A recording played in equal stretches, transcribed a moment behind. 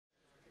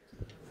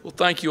Well,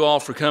 thank you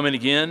all for coming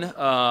again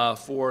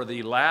for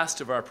the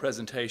last of our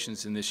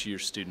presentations in this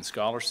year's Student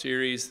Scholar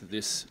Series,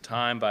 this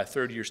time by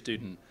third-year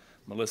student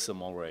Melissa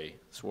Mulrey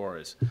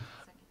Soares.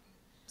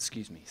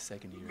 Excuse me,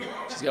 second year.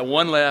 She's got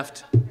one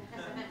left.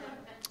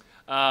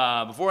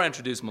 Before I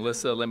introduce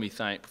Melissa, let me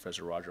thank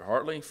Professor Roger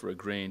Hartley for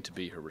agreeing to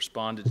be her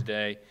respondent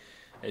today.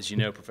 As you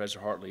know, Professor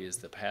Hartley is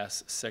the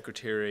past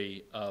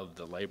Secretary of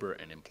the Labor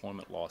and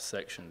Employment Law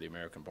Section of the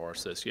American Bar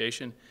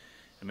Association,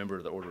 a member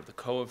of the Order of the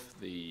COAF,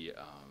 the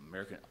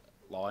American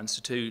Law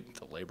Institute,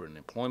 the Labor and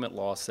Employment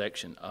Law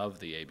Section of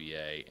the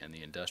ABA, and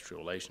the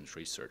Industrial Relations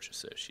Research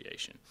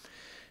Association.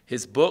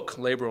 His book,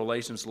 Labor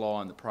Relations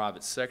Law in the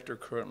Private Sector,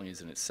 currently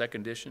is in its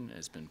second edition and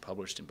has been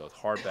published in both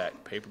hardback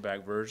and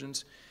paperback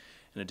versions.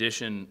 In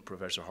addition,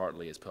 Professor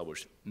Hartley has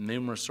published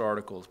numerous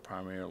articles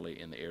primarily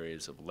in the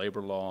areas of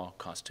labor law,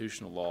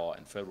 constitutional law,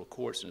 and federal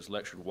courts, and has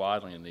lectured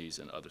widely in these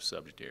and other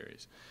subject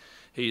areas.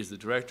 He is the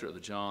director of the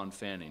John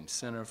Fanning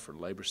Center for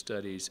Labor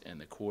Studies and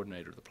the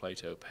coordinator of the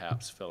Plato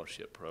Papps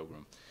Fellowship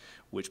Program,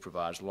 which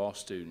provides law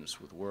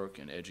students with work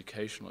and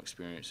educational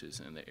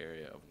experiences in the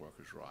area of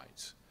workers'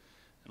 rights.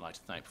 I'd like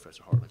to thank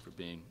Professor Hartley for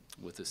being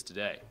with us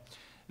today.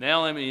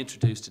 Now let me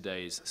introduce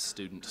today's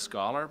student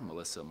scholar,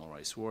 Melissa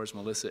Mulrey Soares.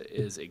 Melissa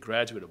is a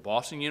graduate of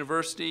Boston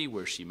University,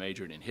 where she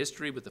majored in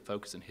history with a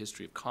focus in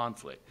history of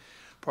conflict.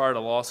 Prior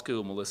to law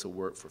school, Melissa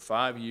worked for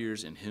 5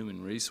 years in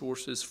human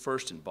resources,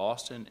 first in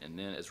Boston and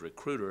then as a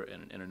recruiter at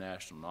an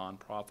international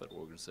nonprofit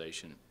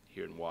organization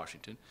here in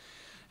Washington.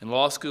 In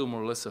law school,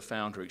 Melissa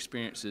found her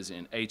experiences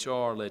in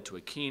HR led to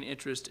a keen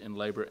interest in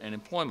labor and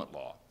employment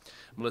law.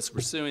 Melissa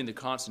pursuing the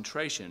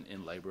concentration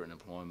in labor and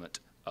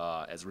employment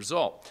as a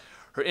result.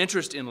 Her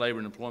interest in labor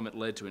and employment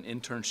led to an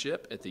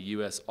internship at the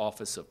U.S.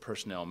 Office of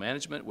Personnel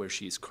Management, where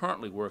she is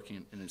currently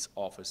working in its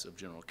Office of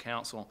General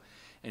Counsel,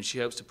 and she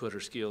hopes to put her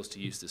skills to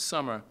use this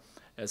summer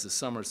as a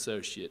summer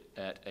associate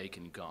at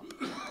Aiken Gump.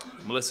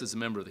 Melissa is a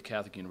member of the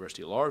Catholic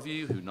University Law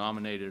Review, who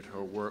nominated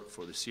her work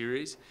for the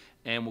series,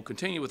 and will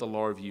continue with the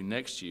Law Review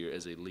next year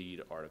as a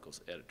lead articles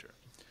editor.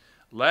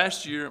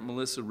 Last year,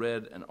 Melissa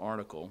read an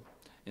article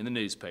in the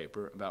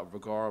newspaper about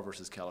Vergara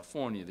versus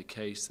California, the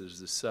case that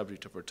is the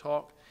subject of her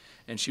talk,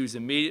 and she was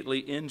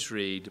immediately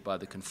intrigued by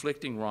the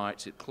conflicting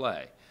rights at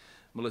play.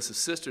 Melissa's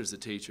sister is a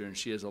teacher, and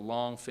she has a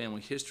long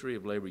family history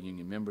of labor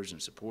union members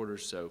and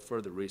supporters, so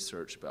further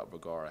research about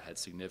Vergara had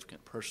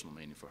significant personal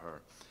meaning for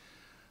her.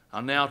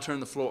 I'll now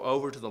turn the floor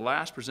over to the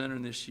last presenter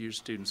in this year's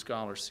Student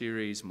Scholar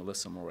Series,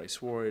 Melissa Mulrey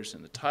Soares,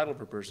 and the title of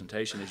her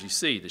presentation, as you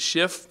see, The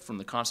Shift from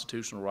the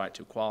Constitutional Right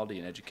to Equality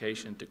in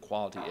Education to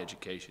Quality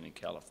Education in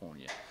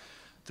California,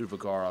 through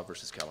Vergara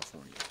versus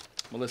California.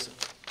 Melissa.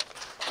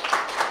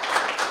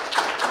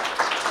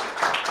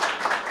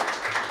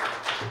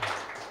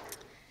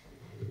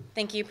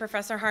 Thank you,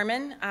 Professor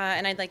Harmon,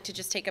 and I'd like to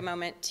just take a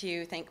moment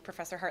to thank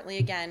Professor Hartley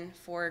again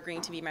for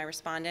agreeing to be my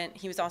respondent.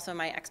 He was also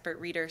my expert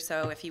reader,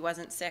 so if he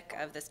wasn't sick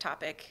of this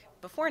topic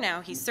before now,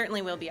 he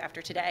certainly will be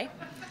after today.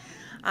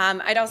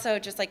 I'd also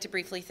just like to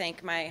briefly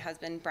thank my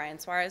husband, Brian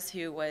Soares,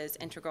 who was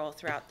integral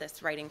throughout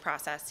this writing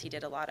process. He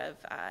did a lot of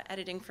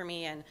editing for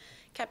me and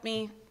kept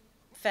me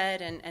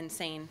fed and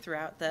sane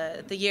throughout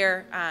the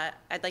year.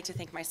 I'd like to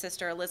thank my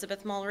sister,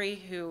 Elizabeth Mulrey,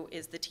 who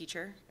is the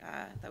teacher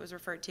that was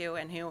referred to,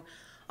 and who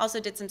also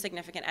did some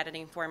significant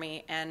editing for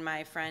me, and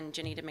my friend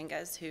Ginny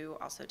Dominguez, who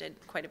also did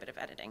quite a bit of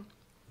editing.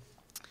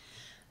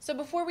 So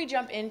before we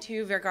jump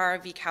into Vergara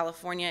v.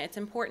 California, it's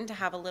important to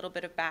have a little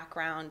bit of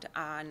background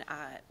on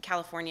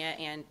California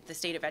and the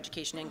state of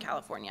education in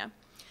California.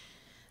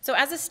 So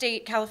as a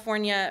state,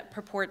 California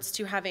purports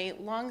to have a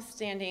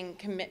long-standing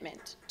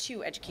commitment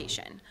to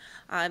education.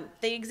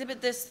 They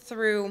exhibit this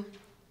through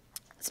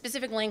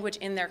specific language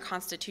in their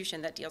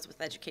constitution that deals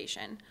with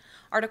education.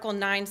 Article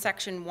 9,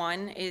 Section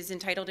 1 is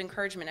entitled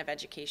Encouragement of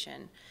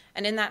Education.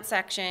 And in that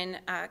section,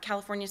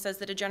 California says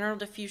that a general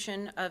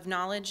diffusion of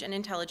knowledge and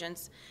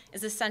intelligence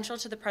is essential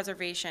to the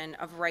preservation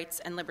of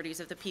rights and liberties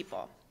of the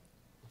people.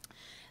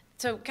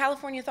 So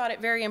California thought it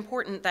very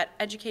important that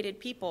educated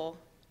people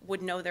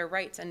would know their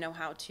rights and know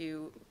how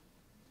to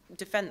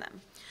defend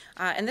them.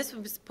 And this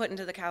was put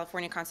into the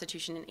California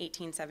Constitution in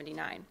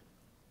 1879.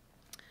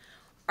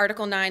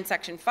 Article 9,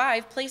 Section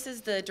 5 places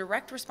the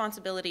direct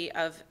responsibility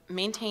of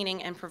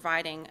maintaining and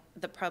providing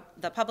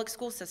the public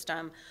school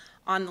system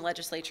on the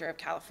legislature of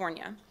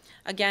California.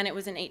 Again, it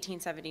was in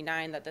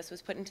 1879 that this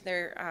was put into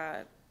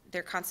their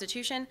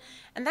constitution,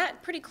 and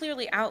that pretty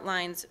clearly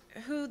outlines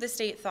who the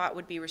state thought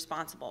would be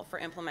responsible for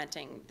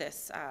implementing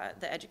this,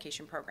 the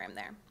education program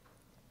there.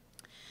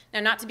 Now,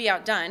 not to be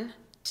outdone,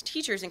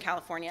 teachers in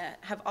California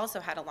have also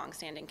had a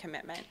longstanding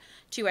commitment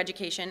to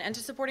education and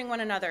to supporting one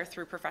another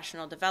through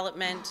professional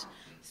development,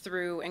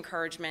 through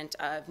encouragement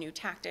of new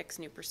tactics,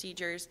 new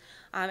procedures,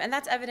 and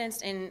that's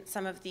evidenced in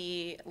some of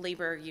the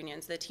labor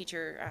unions, the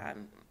teacher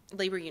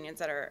labor unions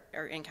that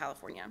are in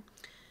California.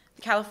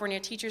 The California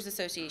Teachers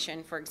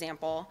Association, for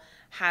example,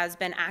 has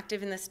been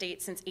active in the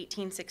state since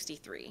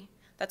 1863.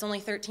 That's only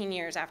 13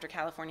 years after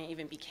California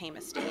even became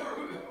a state.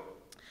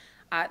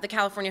 The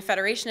California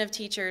Federation of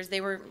Teachers,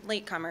 they were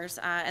latecomers,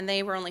 and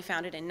they were only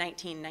founded in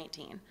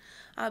 1919.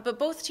 But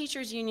both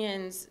teachers'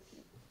 unions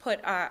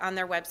put on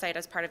their website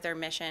as part of their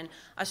mission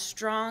a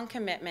strong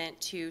commitment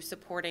to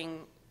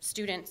supporting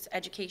students'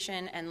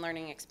 education and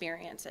learning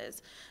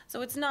experiences.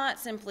 So it's not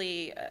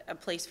simply a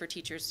place for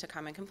teachers to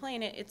come and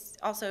complain, it's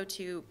also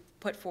to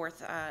put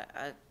forth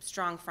a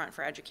strong front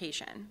for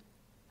education.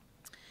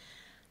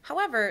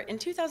 However, in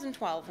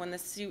 2012, when the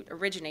suit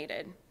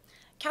originated,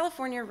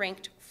 California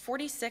ranked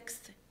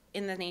 46th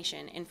in the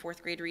nation in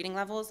 4th grade reading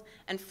levels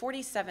and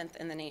 47th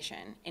in the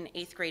nation in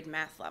 8th grade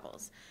math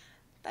levels.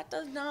 That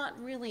does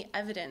not really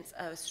evidence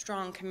a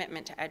strong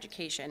commitment to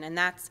education, and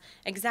that's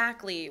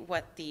exactly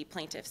what the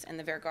plaintiffs in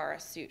the Vergara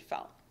suit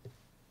felt.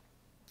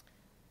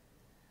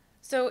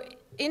 So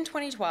in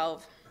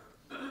 2012,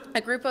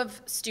 a group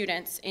of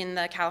students in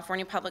the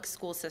California public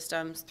school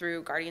systems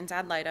through Guardians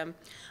Ad Litem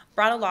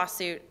brought a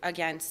lawsuit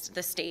against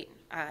the state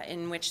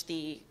in which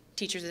the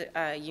teachers'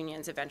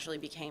 unions eventually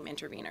became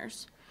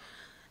interveners.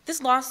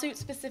 This lawsuit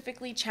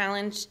specifically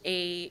challenged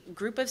a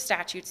group of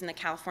statutes in the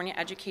California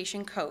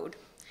Education Code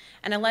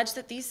and alleged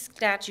that these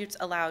statutes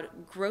allowed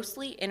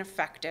grossly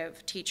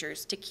ineffective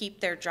teachers to keep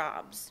their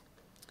jobs.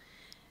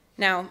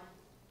 Now,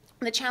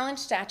 the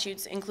challenged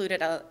statutes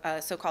included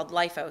a so-called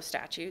LIFO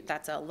statute.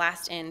 That's a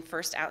last in,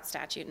 first out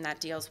statute, and that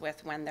deals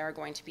with when there are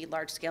going to be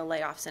large-scale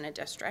layoffs in a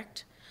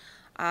district.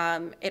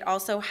 It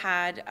also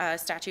had a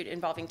statute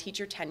involving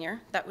teacher tenure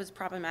that was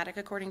problematic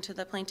according to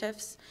the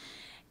plaintiffs,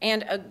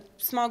 and a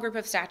small group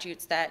of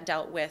statutes that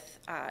dealt with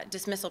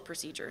dismissal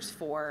procedures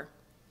for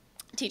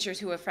teachers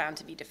who were found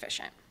to be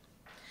deficient.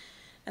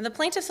 And the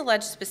plaintiffs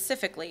alleged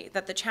specifically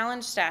that the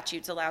challenged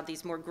statutes allowed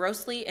these more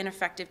grossly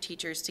ineffective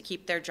teachers to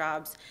keep their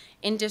jobs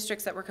in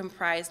districts that were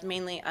comprised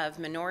mainly of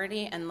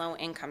minority and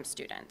low-income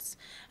students.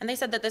 And they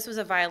said that this was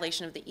a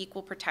violation of the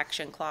Equal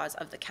Protection Clause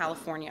of the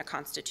California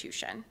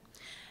Constitution.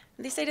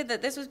 And they stated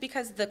that this was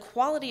because the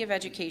quality of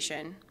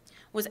education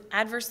was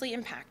adversely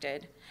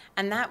impacted,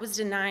 and that was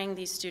denying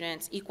these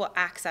students equal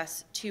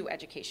access to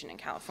education in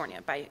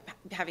California by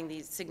having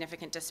these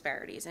significant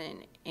disparities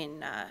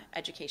in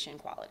education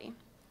quality.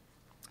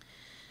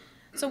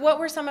 So what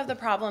were some of the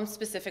problems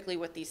specifically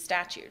with these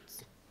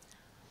statutes?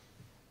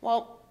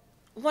 Well,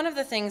 one of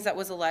the things that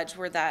was alleged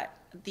were that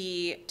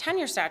the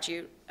tenure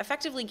statute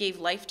effectively gave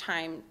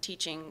lifetime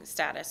teaching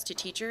status to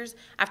teachers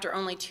after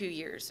only 2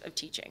 years of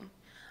teaching.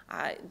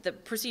 The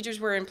procedures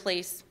were in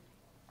place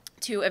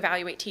to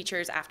evaluate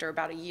teachers after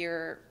about a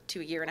year to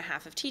a year and a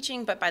half of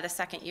teaching, but by the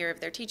second year of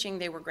their teaching,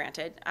 they were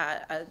granted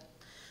a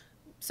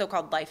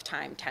so-called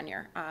lifetime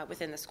tenure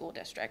within the school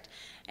district.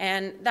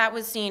 And that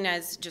was seen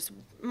as just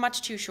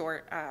much too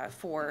short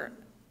for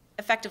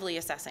effectively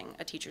assessing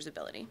a teacher's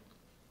ability.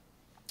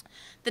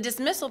 The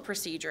dismissal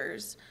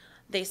procedures,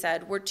 they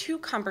said, were too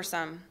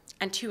cumbersome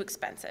and too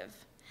expensive.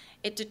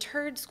 It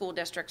deterred school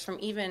districts from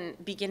even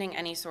beginning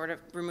any sort of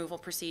removal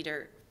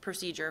procedure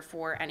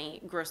for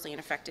any grossly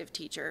ineffective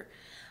teacher.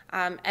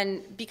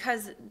 And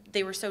because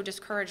they were so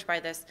discouraged by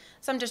this,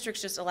 some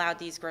districts just allowed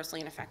these grossly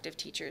ineffective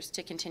teachers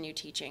to continue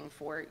teaching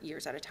for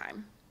years at a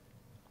time.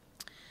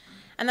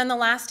 And then the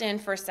last in,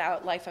 first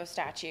out LIFO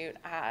statute,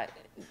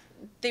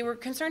 they were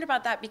concerned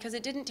about that because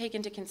it didn't take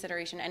into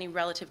consideration any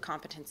relative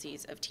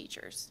competencies of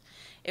teachers.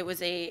 It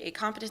was a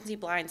competency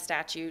blind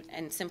statute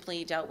and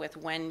simply dealt with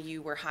when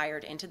you were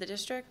hired into the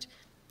district.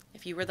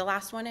 If you were the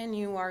last one in,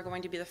 you are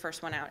going to be the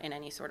first one out in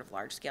any sort of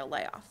large-scale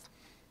layoff.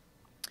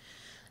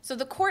 So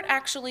the court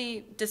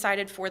actually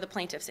decided for the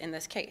plaintiffs in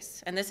this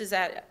case, and this is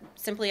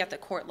simply at the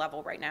court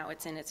level right now.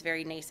 It's in its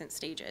very nascent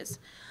stages.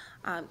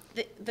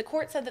 The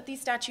court said that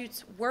these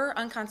statutes were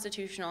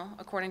unconstitutional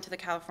according to the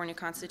California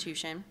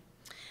Constitution,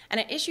 and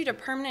it issued a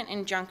permanent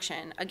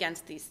injunction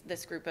against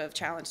this group of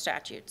challenged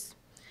statutes.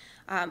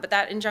 But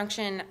that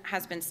injunction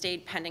has been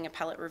stayed pending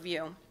appellate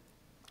review,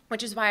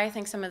 which is why I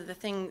think some of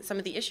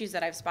the issues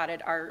that I've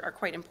spotted are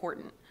quite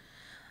important.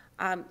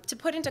 To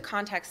put into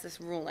context this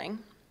ruling,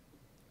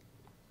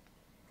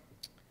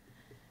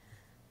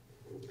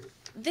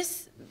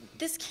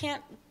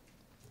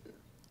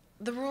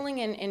 the ruling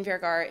in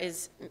Vergara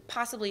is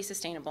possibly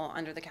sustainable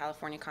under the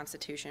California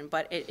Constitution,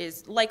 but it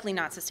is likely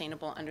not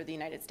sustainable under the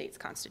United States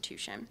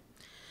Constitution.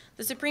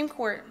 The Supreme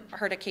Court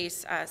heard a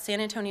case, San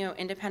Antonio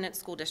Independent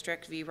School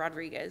District v.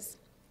 Rodriguez,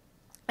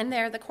 and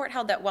there the court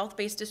held that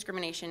wealth-based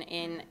discrimination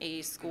in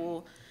a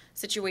school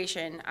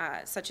situation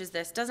such as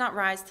this does not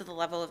rise to the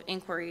level of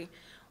inquiry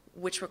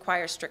which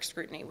requires strict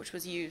scrutiny, which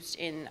was used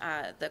in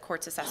the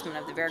court's assessment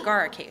of the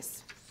Vergara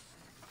case.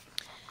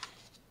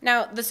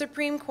 Now, the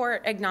Supreme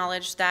Court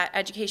acknowledged that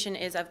education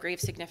is of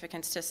grave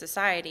significance to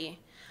society,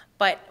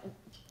 but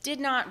did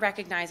not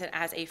recognize it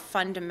as a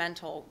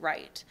fundamental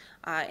right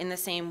in the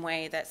same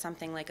way that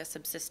something like a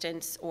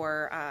subsistence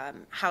or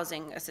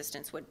housing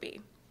assistance would be.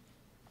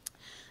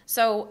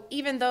 So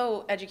even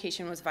though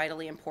education was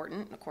vitally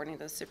important, according to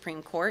the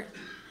Supreme Court,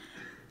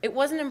 it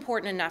wasn't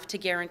important enough to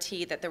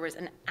guarantee that there was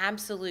an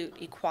absolute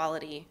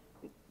equality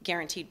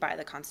guaranteed by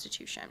the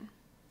Constitution.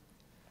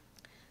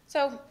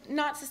 So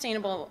not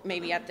sustainable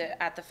maybe at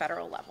the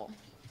federal level.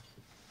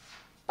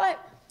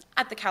 But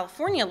At the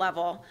California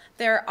level,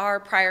 there are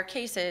prior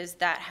cases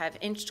that have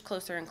inched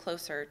closer and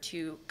closer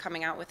to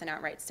coming out with an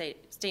outright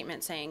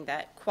statement saying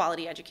that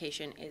quality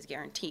education is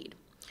guaranteed.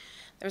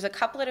 There was a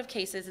couplet of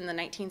cases in the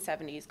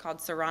 1970s called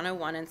Serrano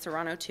 1 and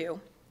Serrano 2,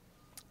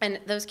 and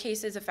those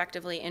cases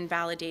effectively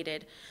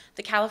invalidated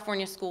the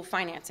California school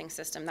financing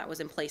system that was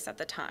in place at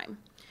the time.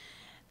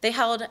 They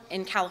held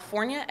in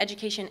California,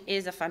 education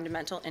is a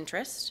fundamental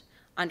interest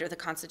under the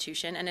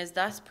Constitution and is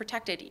thus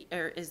protected,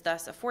 or is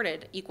thus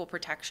afforded equal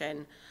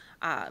protection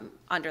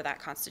under that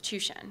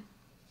Constitution.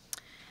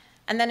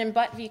 And then in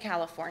Butt v.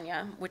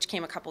 California, which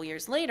came a couple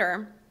years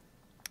later,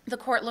 the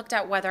court looked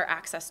at whether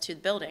access to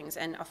buildings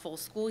and a full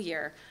school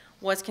year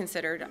was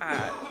considered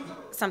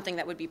something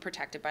that would be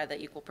protected by the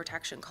Equal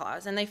Protection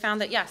Clause. And they found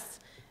that yes,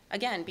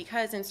 again,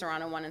 because in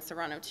Serrano 1 and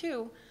Serrano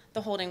 2,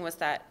 the holding was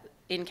that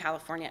in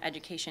California,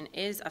 education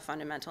is a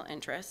fundamental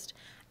interest.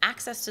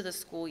 Access to the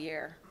school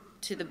year,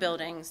 to the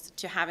buildings,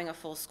 to having a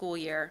full school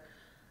year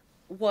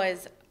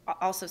was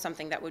also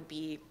something that would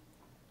be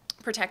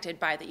protected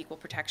by the equal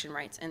protection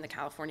rights in the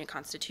California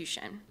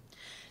Constitution.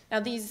 Now,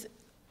 these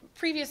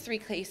previous three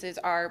cases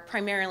are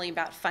primarily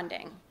about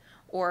funding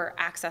or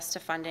access to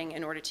funding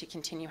in order to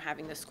continue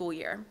having the school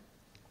year.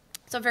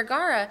 So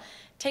Vergara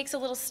takes a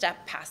little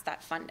step past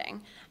that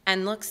funding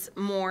and looks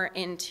more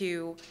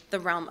into the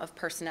realm of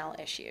personnel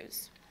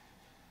issues.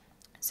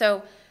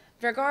 So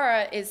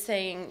Vergara is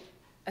saying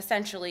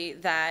essentially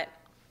that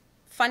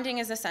funding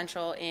is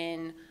essential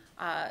in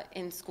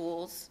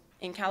schools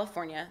in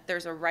California.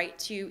 There's a right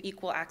to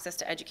equal access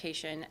to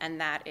education, and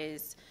that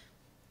is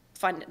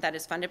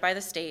funded by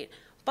the state.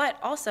 But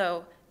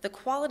also, the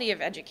quality of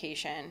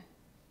education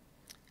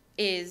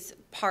is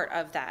part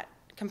of that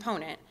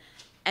component.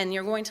 And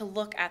you're going to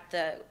look at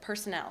the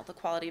personnel, the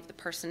quality of the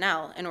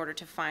personnel, in order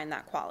to find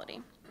that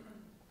quality.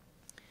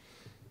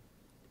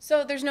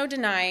 So there's no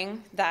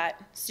denying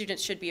that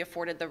students should be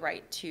afforded the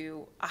right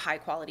to a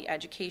high-quality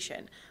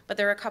education. But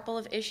there are a couple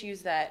of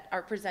issues that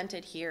are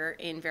presented here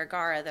in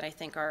Vergara that I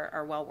think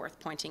are well worth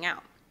pointing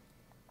out.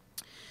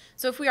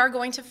 So if we are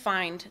going to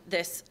find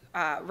this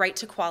right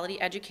to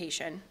quality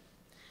education,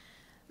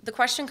 the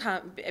question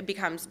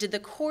becomes, did the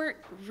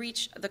court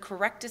reach the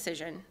correct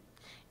decision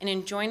in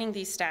enjoining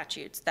these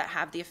statutes that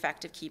have the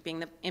effect of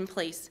keeping in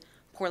place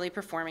poorly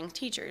performing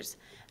teachers?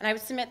 And I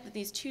would submit that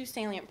these two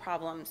salient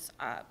problems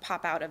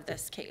pop out of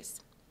this case.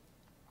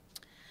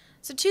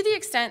 So to the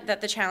extent that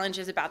the challenge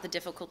is about the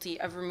difficulty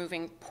of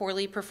removing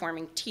poorly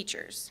performing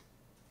teachers,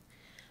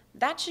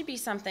 that should be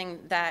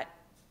something that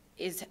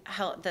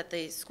that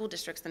the school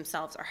districts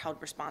themselves are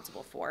held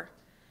responsible for,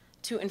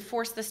 to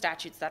enforce the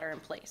statutes that are in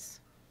place.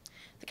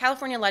 The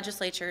California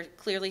legislature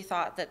clearly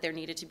thought that there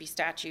needed to be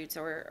statutes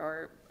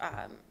or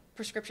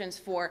prescriptions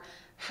for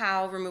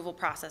how removal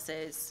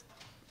processes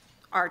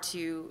are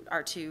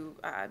to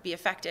be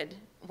affected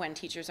when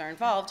teachers are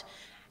involved,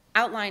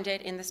 outlined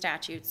it in the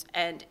statutes,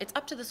 and it's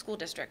up to the school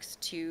districts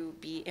to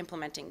be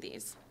implementing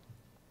these.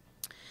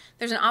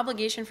 There's an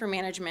obligation for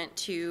management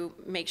to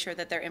make sure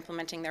that they're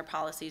implementing their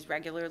policies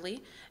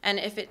regularly, and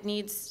if it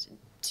needs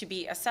to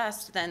be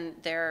assessed, then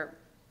there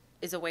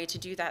is a way to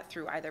do that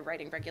through either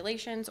writing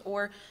regulations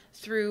or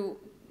through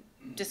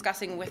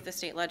discussing with the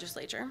state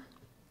legislature.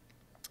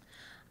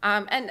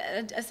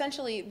 And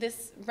essentially,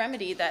 this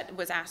remedy that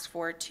was asked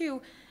for,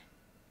 too,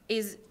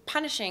 is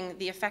punishing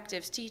the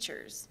effective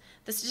teachers.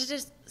 The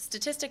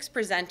statistics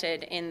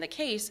presented in the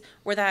case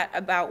were that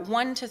about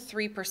 1% to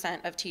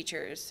 3% of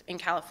teachers in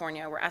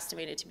California were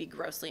estimated to be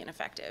grossly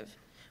ineffective,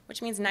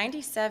 which means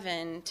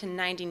 97 to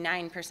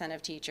 99%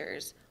 of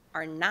teachers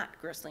are not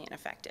grossly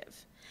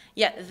ineffective.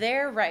 Yet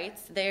their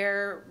rights,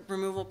 their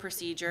removal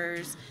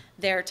procedures,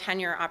 their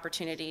tenure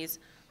opportunities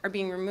are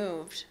being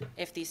removed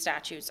if these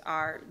statutes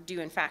do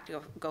in fact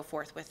go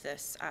forth with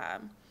this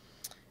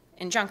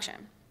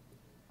injunction.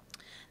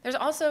 There's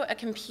also a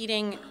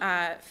competing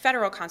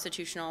federal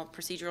constitutional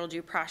procedural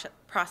due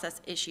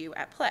process issue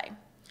at play.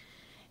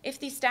 If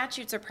these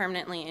statutes are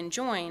permanently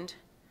enjoined,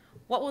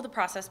 what will the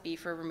process be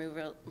for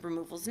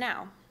removals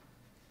now?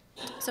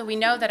 So we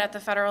know that at the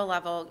federal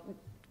level,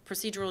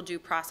 procedural due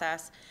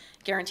process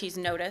guarantees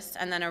notice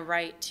and then a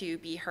right to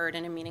be heard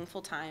in a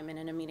meaningful time and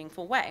in a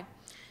meaningful way.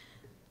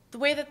 The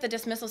way that the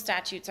dismissal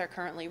statutes are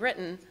currently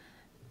written,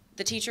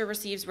 the teacher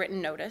receives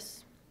written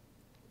notice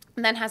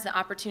and then has the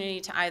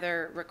opportunity to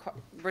either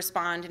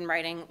respond in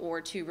writing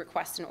or to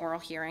request an oral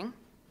hearing.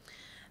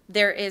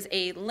 There is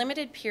a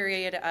limited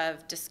period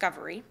of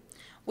discovery,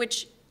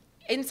 which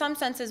in some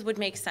senses would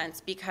make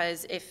sense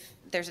because if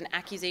there's an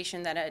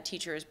accusation that a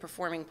teacher is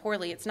performing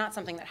poorly, it's not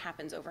something that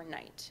happens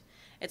overnight.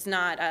 It's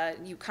not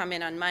you come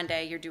in on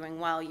Monday, you're doing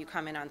well, you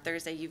come in on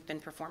Thursday, you've been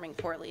performing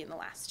poorly in the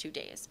last 2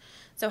 days.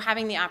 So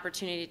having the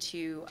opportunity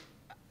to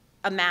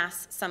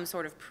amass some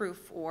sort of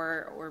proof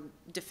or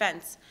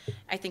defense,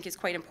 I think is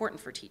quite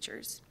important for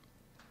teachers.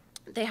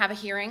 They have a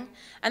hearing,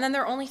 and then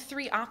there are only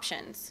 3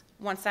 options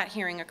once that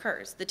hearing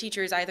occurs. The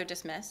teacher is either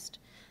dismissed,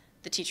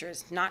 the teacher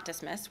is not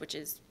dismissed, which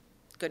is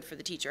good for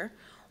the teacher,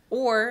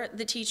 or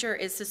the teacher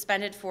is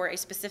suspended for a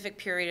specific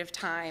period of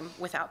time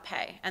without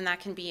pay, and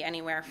that can be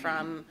anywhere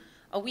from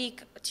a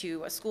week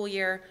to a school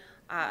year.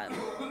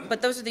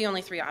 But those are the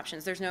only 3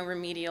 options. There's no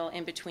remedial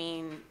in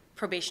between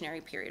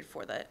probationary period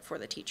for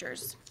the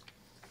teachers.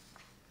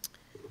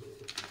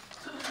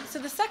 So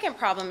the second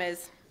problem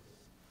is,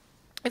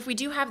 if we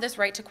do have this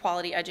right to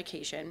quality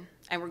education,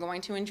 and we're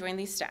going to enjoin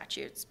these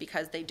statutes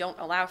because they don't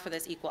allow for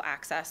this equal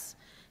access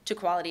to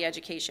quality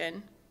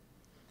education,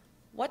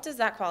 what does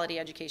that quality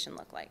education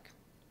look like?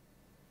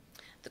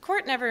 The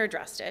court never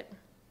addressed it.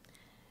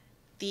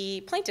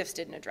 The plaintiffs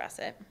didn't address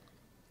it.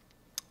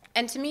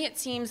 And to me, it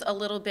seems a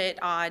little bit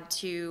odd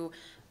to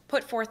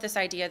put forth this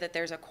idea that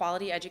there's a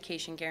quality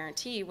education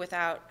guarantee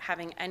without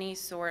having any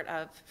sort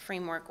of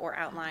framework or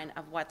outline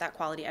of what that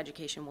quality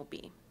education will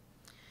be.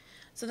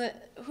 So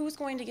who's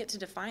going to get to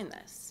define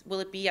this? Will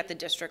it be at the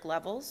district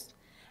levels?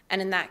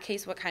 And in that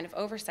case, what kind of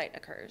oversight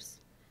occurs?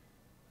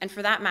 And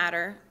for that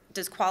matter,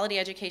 does quality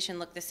education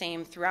look the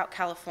same throughout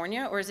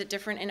California, or is it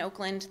different in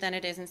Oakland than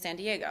it is in San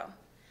Diego?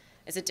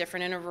 Is it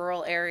different in a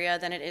rural area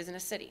than it is in a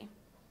city?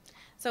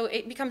 So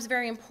it becomes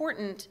very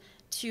important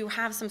to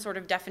have some sort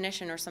of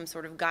definition or some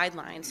sort of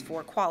guidelines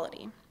for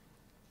quality.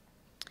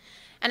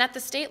 And at the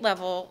state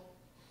level,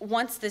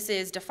 once this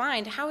is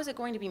defined, how is it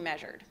going to be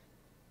measured?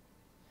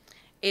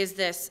 Is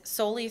this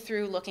solely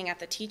through looking at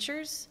the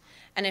teachers?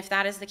 And if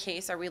that is the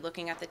case, are we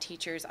looking at the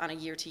teachers on a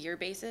year-to-year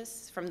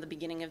basis, from the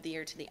beginning of the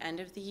year to the end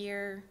of the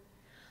year?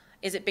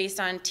 Is it based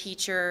on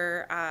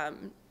teacher,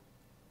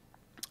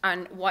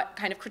 on what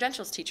kind of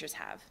credentials teachers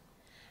have?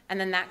 And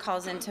then that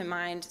calls into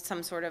mind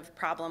some sort of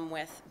problem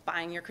with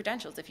buying your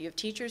credentials. If you have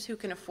teachers who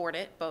can afford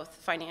it, both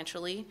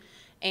financially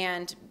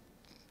and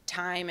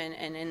time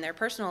and in their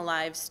personal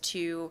lives,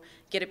 to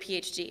get a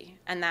PhD,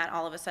 and that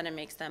all of a sudden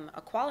makes them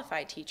a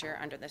qualified teacher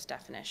under this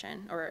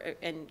definition, or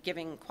in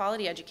giving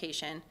quality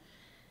education,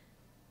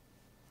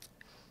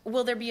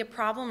 will there be a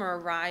problem or a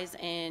rise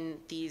in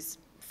these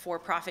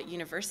for-profit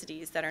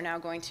universities that are now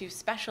going to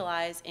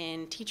specialize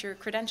in teacher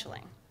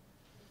credentialing?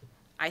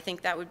 I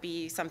think that would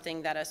be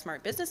something that a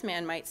smart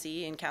businessman might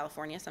see in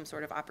California, some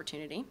sort of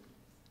opportunity.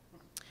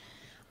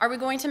 Are we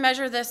going to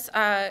measure this,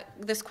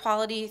 this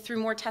quality through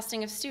more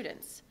testing of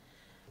students?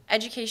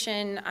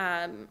 Education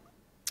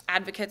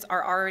advocates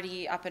are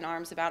already up in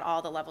arms about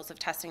all the levels of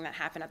testing that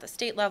happen at the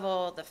state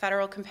level, the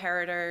federal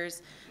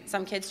comparators.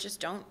 Some kids just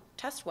don't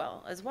test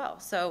well as well.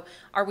 So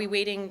are we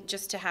waiting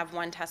just to have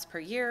 1 test per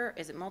year?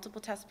 Is it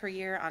multiple tests per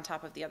year on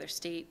top of the other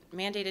state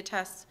mandated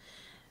tests?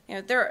 You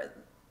know,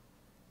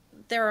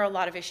 there are a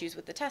lot of issues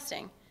with the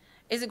testing.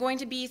 Is it going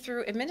to be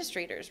through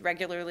administrators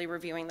regularly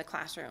reviewing the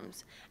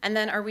classrooms? And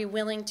then are we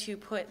willing to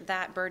put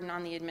that burden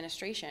on the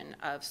administration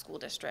of school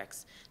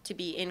districts to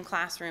be in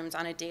classrooms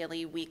on a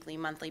daily, weekly,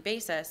 monthly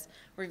basis,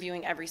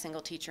 reviewing every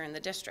single teacher in the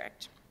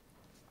district?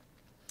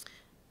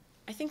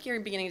 I think you're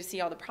beginning to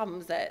see all the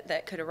problems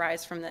that could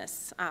arise from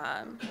this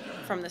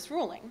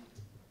ruling.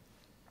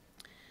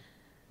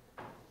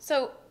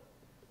 So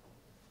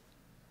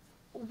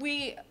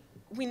we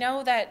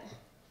know that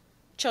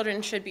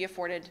children should be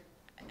afforded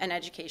an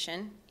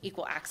education,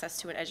 equal access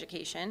to an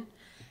education,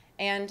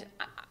 and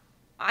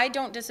I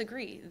don't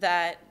disagree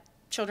that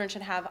children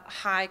should have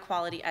high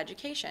quality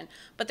education,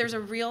 but there's a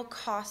real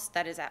cost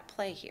that is at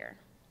play here.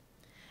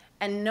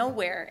 And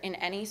nowhere in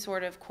any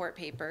sort of court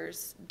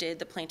papers did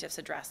the plaintiffs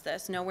address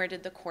this, nowhere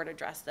did the court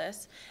address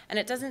this, and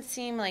it doesn't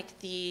seem like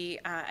the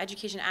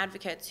education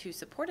advocates who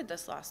supported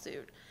this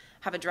lawsuit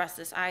have addressed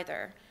this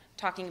either,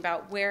 talking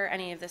about where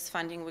any of this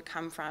funding would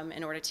come from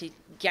in order to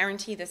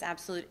guarantee this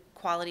absolute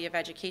quality of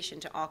education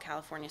to all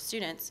California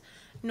students,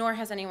 nor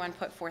has anyone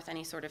put forth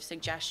any sort of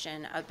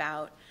suggestion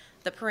about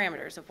the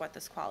parameters of what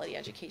this quality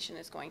education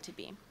is going to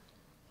be.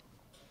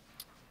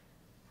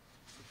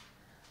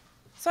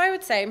 So I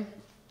would say,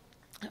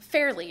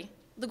 fairly,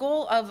 the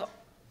goal of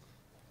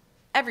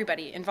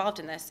everybody involved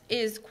in this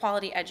is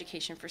quality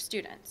education for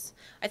students.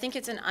 I think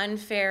it's an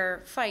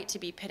unfair fight to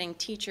be pitting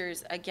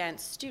teachers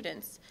against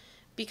students,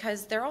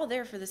 because they're all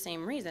there for the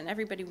same reason.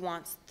 Everybody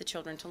wants the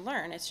children to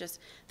learn. It's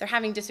just they're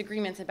having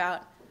disagreements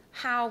about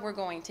how we're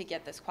going to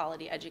get this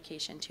quality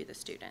education to the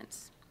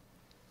students.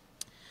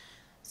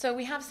 So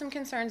we have some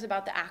concerns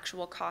about the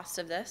actual cost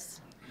of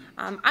this.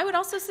 I would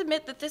also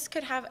submit that this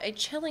could have a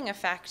chilling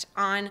effect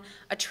on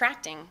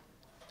attracting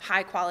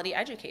high quality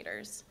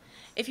educators.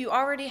 If you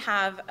already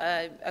have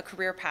a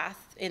career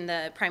path in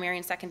the primary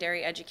and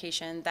secondary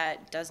education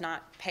that does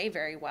not pay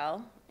very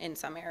well in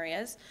some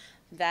areas,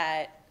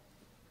 that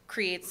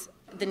creates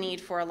the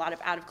need for a lot of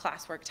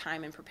out-of-classwork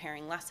time in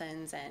preparing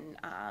lessons and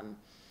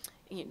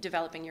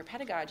developing your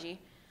pedagogy,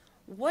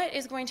 what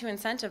is going to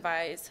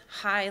incentivize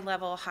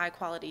high-level,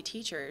 high-quality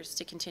teachers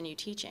to continue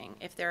teaching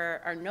if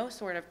there are no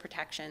sort of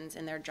protections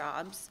in their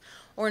jobs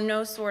or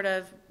no sort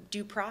of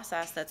due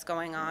process that's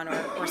going on,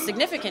 or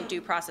significant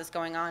due process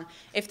going on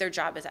if their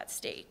job is at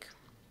stake?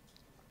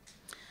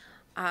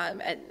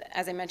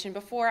 As I mentioned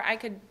before, I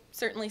could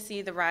certainly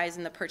see the rise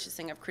in the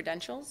purchasing of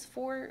credentials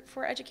for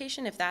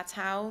education if that's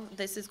how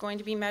this is going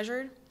to be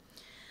measured.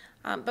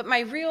 But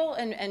my real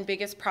and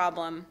biggest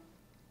problem,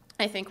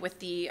 I think, with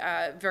the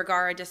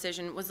Vergara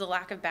decision was the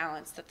lack of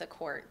balance that the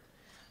court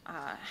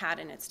had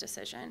in its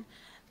decision.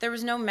 there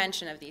was no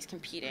mention of these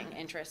competing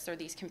interests or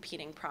these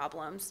competing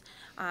problems.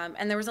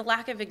 And there was a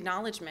lack of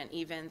acknowledgement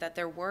even that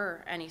there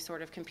were any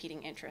sort of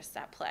competing interests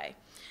at play.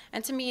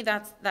 And to me,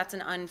 that's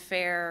an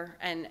unfair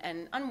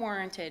and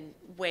unwarranted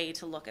way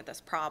to look at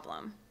this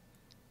problem.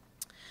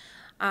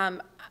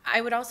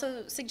 I would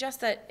also suggest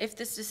that if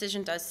this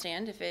decision does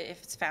stand, if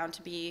it's found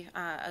to be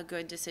a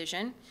good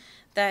decision,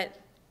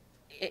 that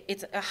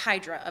it's a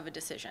hydra of a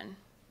decision.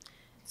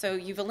 So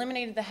you've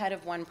eliminated the head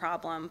of one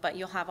problem, but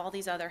you'll have all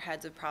these other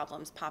heads of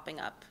problems popping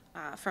up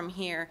from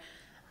here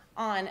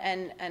on,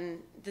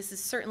 and this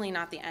is certainly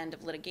not the end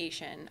of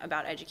litigation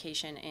about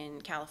education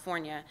in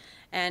California.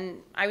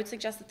 And I would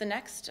suggest that the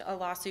next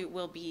lawsuit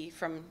will be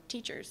from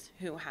teachers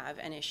who have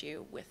an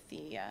issue with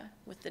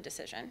the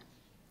decision.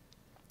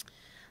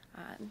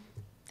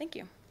 Thank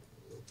you.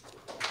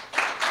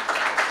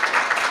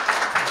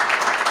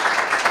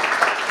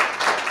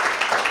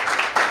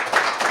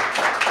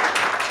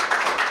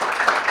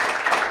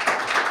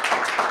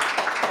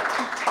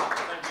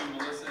 Thank you,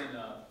 Melissa, and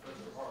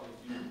President Hartley,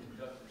 if you would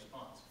conduct the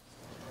response.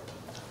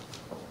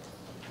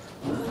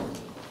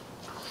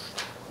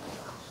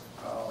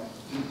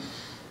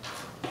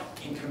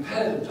 In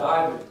competitive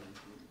diving,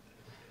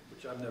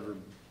 which I've never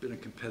been a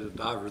competitive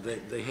diver,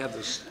 they have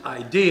this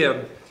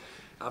idea,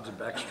 I was a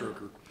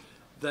backstroker,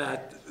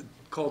 that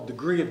called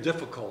degree of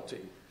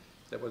difficulty.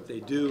 That what they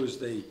do is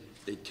they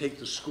take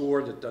the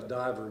score that the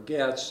diver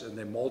gets and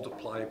they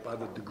multiply it by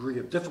the degree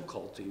of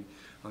difficulty,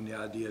 on the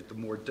idea that the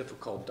more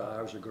difficult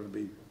dives are going to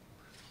be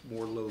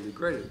more lowly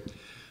graded.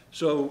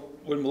 So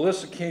when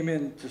Melissa came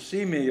in to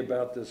see me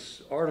about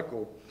this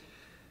article,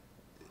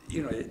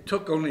 you know, it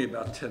took only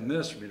about 10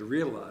 minutes for me to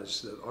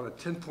realize that on a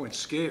 10-point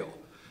scale,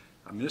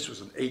 I mean, this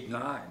was an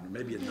 8-9,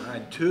 maybe a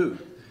 9-2.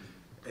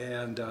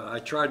 And I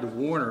tried to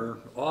warn her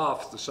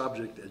off the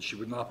subject, and she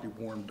would not be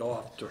warned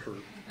off to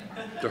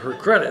her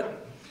credit.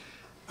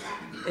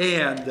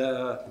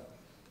 And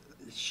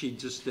she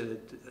just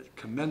did a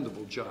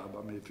commendable job.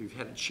 I mean, if you've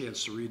had a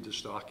chance to read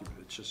this document,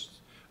 it's just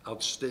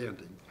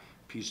outstanding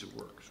piece of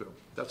work. So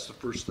that's the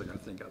first thing I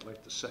think I'd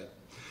like to say.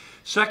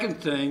 Second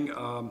thing,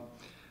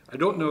 I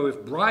don't know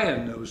if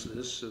Brian knows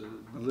this,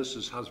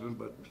 Melissa's husband,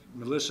 but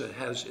Melissa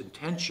has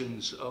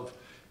intentions of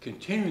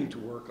continuing to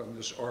work on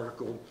this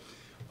article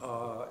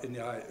in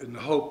the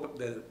hope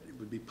that it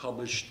would be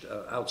published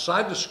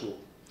outside the school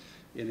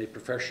in a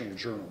professional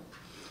journal.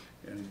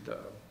 And I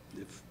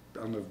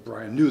don't know if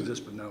Brian knew this,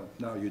 but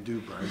now you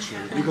do, Brian, so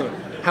you're going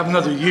to have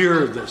another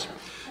year of this.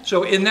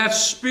 So in that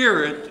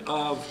spirit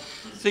of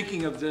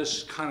thinking of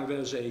this kind of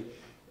as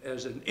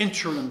an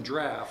interim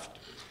draft,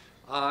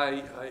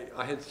 I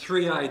had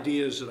 3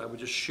 ideas that I would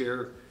just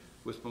share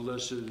with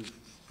Melissa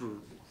for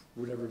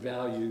whatever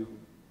value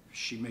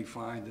she may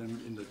find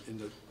in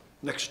the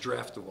next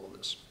draft of all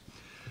this.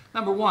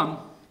 Number 1,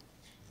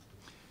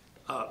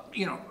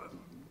 you know,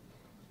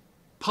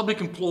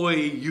 public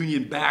employee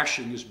union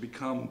bashing has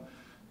become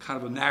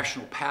kind of a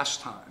national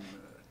pastime,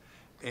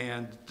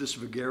 and this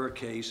Vergara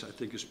case, I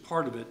think, is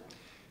part of it.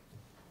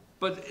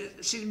 But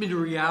it seems to me the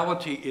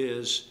reality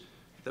is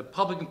that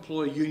public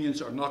employee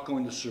unions are not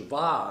going to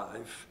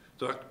survive,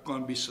 they're not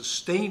going to be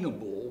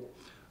sustainable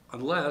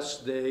unless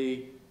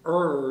they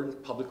earn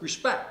public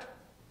respect.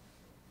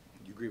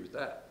 Do you agree with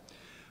that?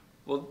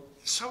 Well,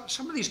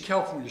 some of these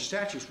California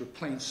statutes were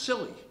plain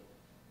silly.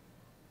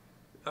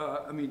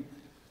 I mean,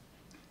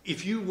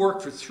 if you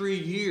work for 3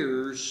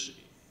 years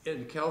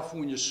in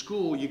California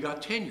school, you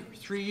got tenure,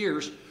 3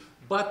 years,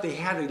 but they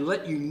had to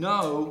let you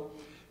know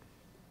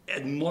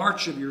in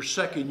March of your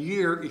 2nd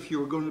year if you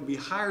were going to be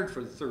hired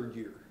for the 3rd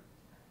year.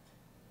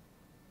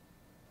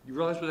 You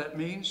realize what that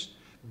means?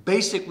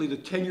 Basically, the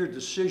tenure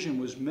decision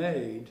was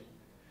made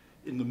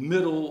in the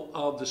middle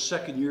of the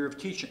 2nd year of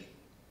teaching.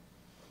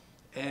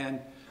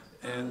 And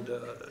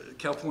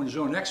California's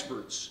own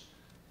experts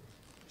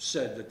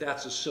said that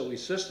that's a silly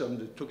system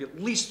that took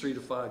at least 3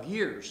 to 5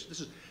 years.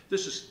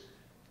 This is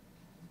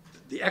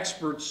the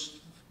experts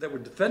that were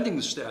defending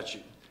the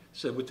statute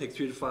said it would take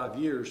 3 to 5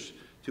 years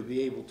to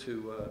be able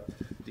to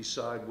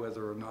decide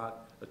whether or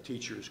not a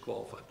teacher is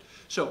qualified.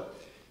 So,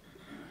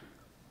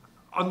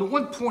 on the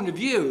one point of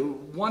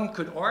view, one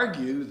could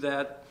argue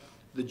that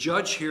the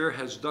judge here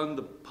has done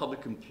the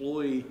public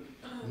employee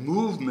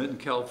movement in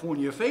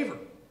California a favor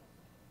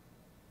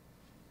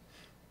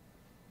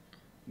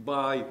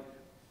by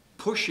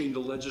pushing the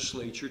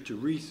legislature to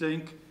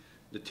rethink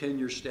the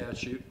tenure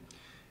statute.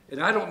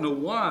 And I don't know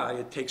why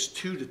it takes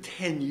 2 to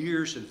 10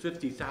 years and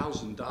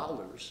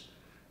 $50,000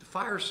 to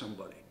fire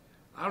somebody.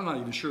 I'm not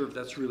even sure if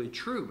that's really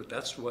true, but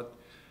that's what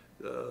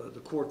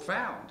the court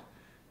found.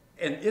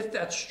 And if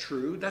that's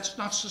true, that's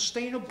not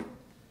sustainable.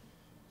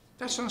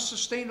 That's not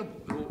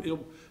sustainable.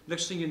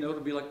 Next thing you know,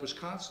 it'll be like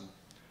Wisconsin.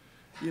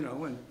 You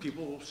know, and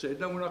people say,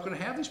 no, we're not going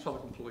to have these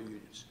public employee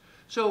unions.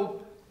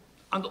 So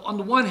on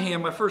the one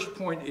hand, my first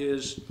point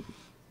is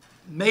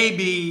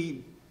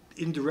maybe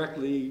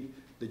indirectly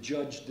the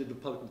judge did the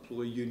public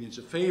employee unions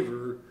a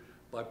favor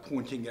by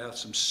pointing out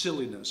some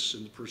silliness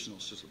in the personnel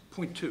system.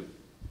 Point 2.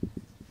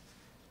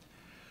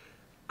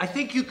 I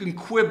think you can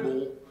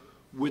quibble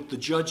with the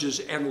judge's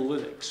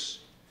analytics.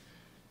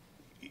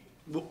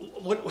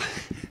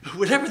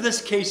 Whatever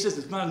this case is,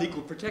 it's not an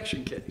equal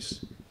protection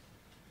case.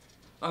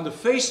 On the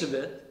face of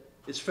it,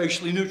 it's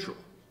facially neutral,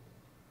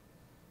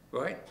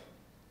 right?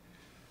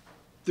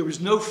 There was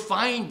no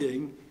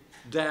finding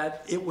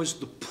that it was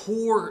the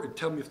poor,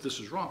 tell me if this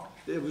is wrong,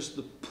 it was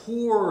the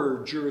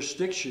poor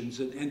jurisdictions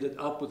that ended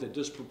up with a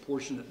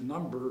disproportionate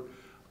number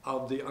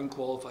of the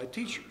unqualified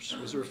teachers.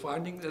 Was there a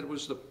finding that it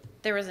was the...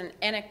 There was an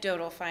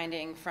anecdotal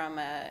finding from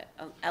a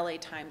LA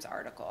Times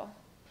article,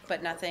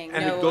 but nothing, no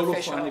Anecdotal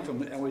official. finding from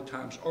the LA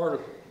Times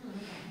article.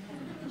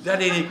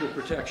 That ain't equal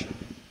protection,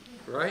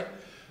 right?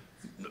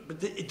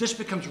 But this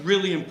becomes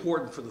really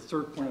important for the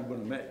third point I'm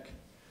going to make.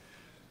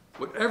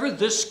 Whatever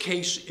this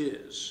case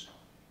is,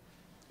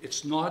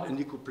 it's not an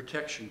equal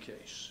protection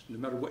case, no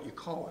matter what you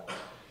call it.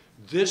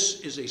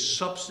 This is a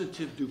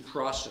substantive due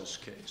process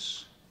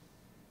case.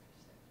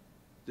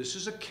 This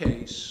is a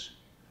case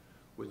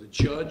where the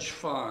judge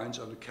finds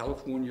under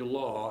California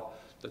law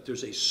that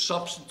there's a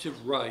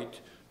substantive right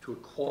to a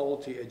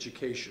quality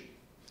education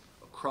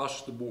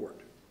across the board.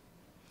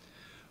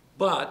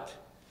 But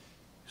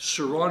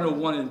Serrano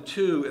 1 and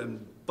 2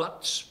 and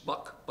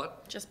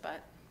Just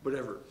but.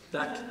 whatever,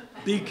 that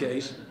B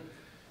case,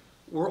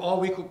 were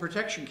all equal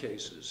protection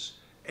cases.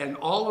 And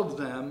all of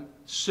them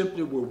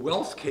simply were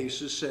wealth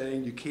cases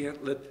saying you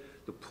can't let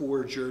the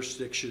poor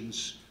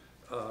jurisdictions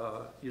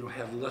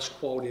have less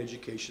quality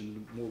education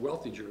than more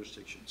wealthy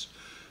jurisdictions.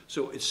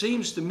 So it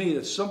seems to me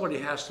that somebody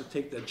has to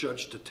take that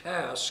judge to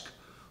task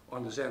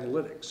on his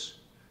analytics.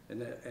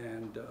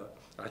 And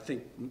I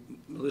think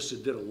Melissa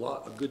did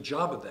a good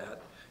job of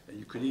that. And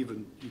you could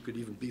even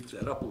beef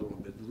that up a little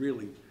bit and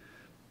really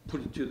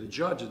put it to the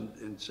judge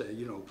and say,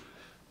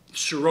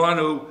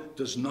 Serrano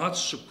does not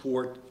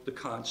support the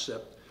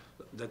concept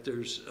that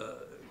there's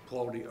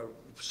quality or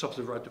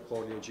substantive right to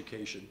quality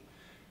education.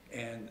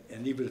 And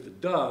even if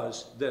it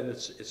does, then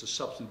it's a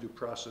substantive due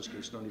process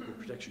case, not an equal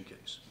protection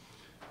case.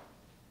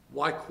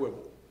 Why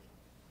quibble?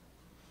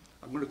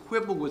 I'm going to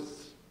quibble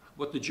with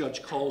what the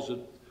judge calls it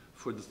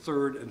for the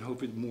third and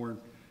hopefully more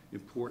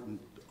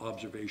important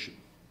observation.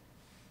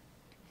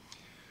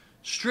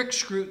 Strict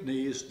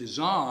scrutiny is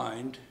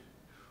designed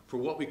for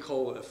what we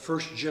call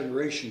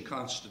first-generation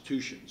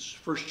constitutions.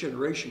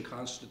 First-generation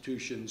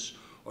constitutions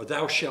are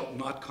thou shalt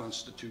not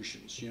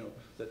constitutions,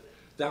 that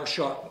thou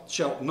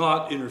shalt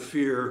not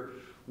interfere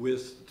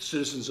with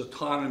citizens'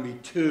 autonomy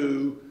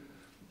to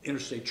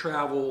interstate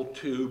travel,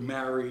 to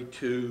marry,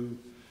 to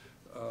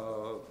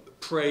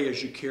pray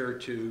as you care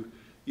to.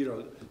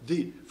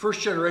 The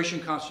first-generation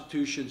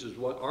constitutions is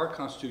what our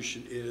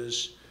Constitution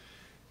is.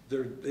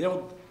 They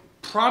don't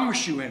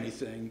promise you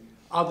anything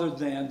other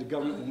than the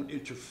government won't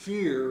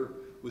interfere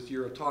with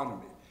your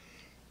autonomy.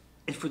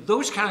 And for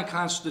those kind of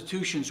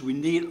constitutions, we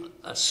need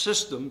a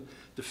system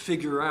to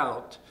figure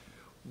out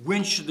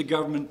when should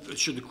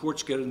the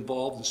courts get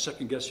involved in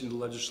second-guessing the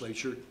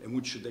legislature, and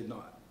when should they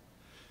not.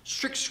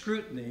 Strict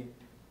scrutiny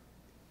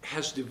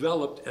has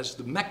developed as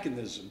the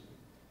mechanism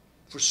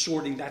for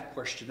sorting that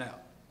question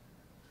out.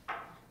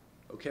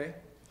 Okay?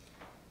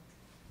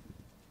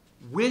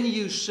 When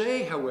you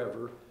say,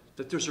 however,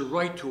 that there's a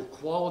right to a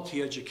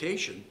quality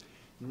education,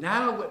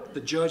 now what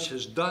the judge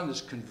has done is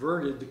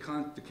converted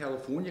the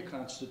California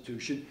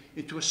Constitution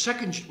into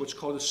what's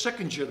called a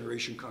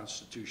second-generation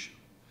Constitution.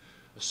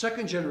 A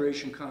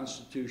second-generation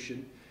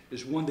Constitution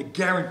is one that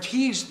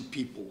guarantees the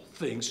people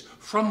things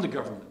from the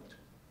government.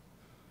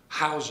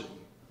 Housing,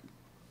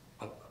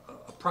 a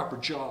proper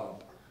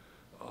job,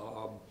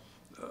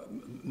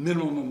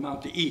 minimum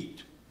amount to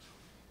eat,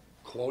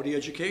 quality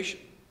education.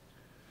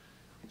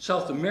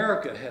 South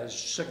America has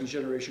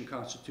second-generation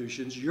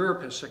constitutions.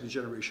 Europe has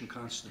second-generation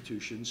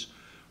constitutions.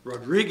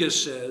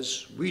 Rodriguez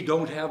says we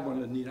don't have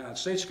one in the United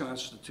States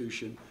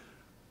Constitution.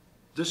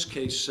 This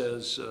case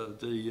says,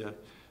 the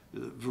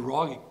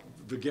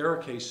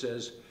Vergara case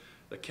says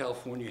that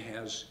California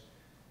has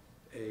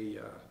a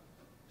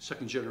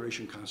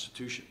second-generation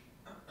constitution.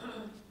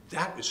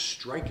 That is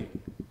striking.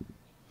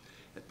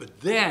 But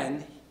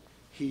then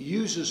he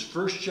uses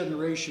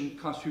first-generation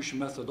constitution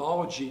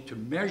methodology to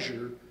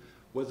measure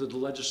whether the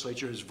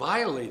legislature has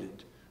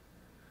violated.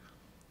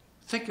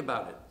 Think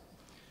about it.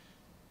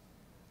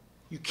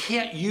 You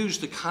can't use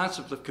the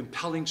concept of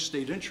compelling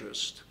state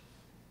interest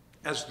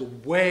as the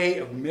way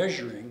of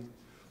measuring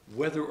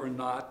whether or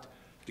not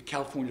the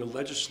California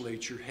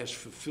legislature has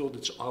fulfilled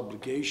its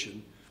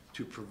obligation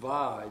to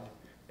provide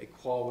a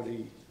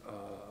quality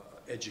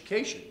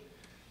education,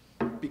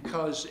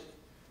 because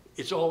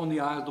it's all in the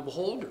eye of the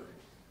beholder.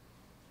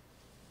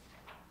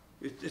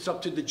 It's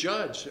up to the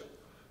judge,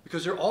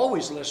 because there are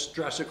always less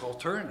drastic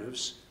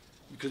alternatives,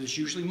 because it's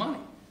usually money,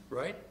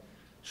 right?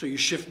 So you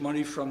shift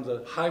money from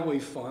the highway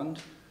fund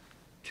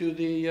to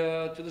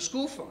the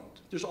school fund.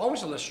 There's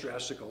always a less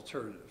drastic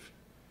alternative.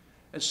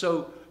 And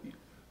so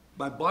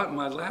my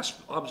last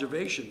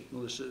observation,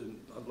 Melissa, and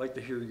I'd like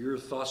to hear your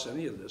thoughts on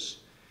any of this,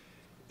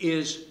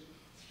 is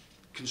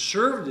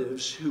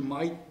conservatives who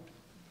might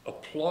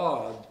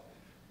applaud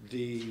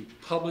the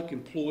public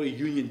employee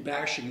union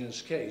bashing in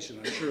this case, and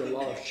I'm sure a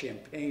lot of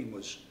champagne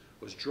was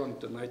drunk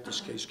the night this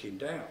case came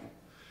down,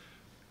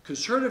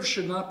 conservatives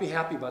should not be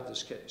happy about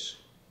this case.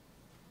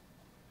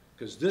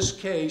 Because this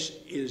case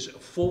is a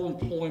full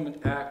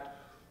employment act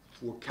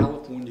for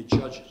California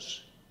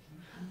judges.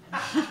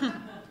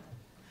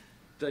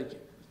 Thank you.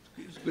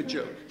 It's a good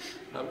joke.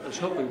 I was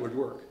hoping it would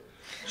work.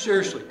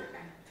 Seriously.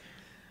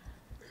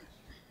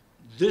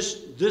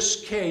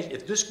 This case,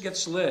 if this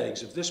gets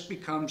legs, if this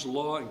becomes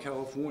law in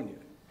California,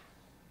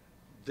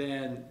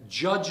 then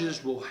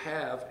judges will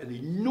have an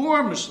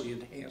enormously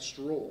enhanced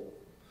role.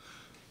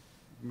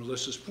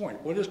 Melissa's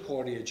point, what is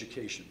quality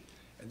education?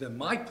 And then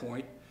my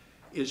point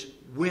is,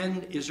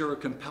 when is there a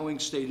compelling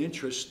state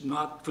interest,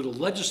 not for the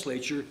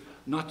legislature,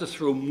 not to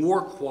throw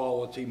more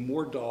quality,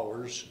 more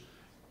dollars?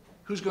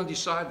 Who's going to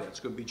decide that? It's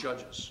going to be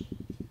judges.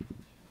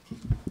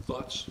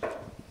 Thoughts?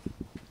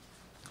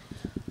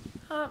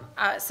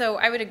 So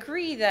I would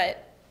agree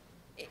that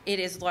it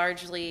is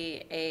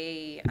largely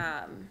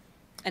an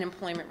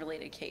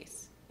employment-related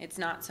case. It's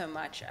not so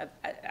much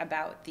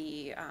about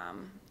the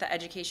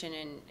education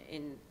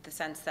in the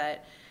sense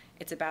that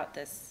it's about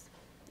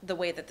the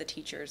way that the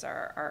teachers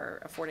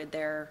are afforded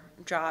their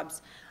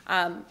jobs.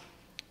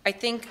 I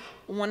think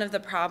one of the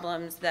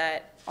problems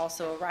that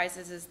also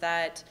arises is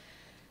that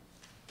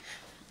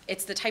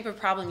it's the type of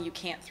problem you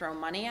can't throw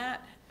money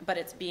at, but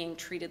it's being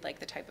treated like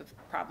the type of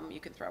problem you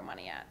can throw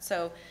money at.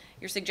 So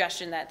your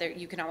suggestion that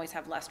you can always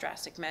have less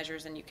drastic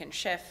measures and you can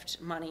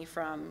shift money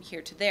from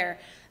here to there,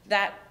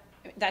 that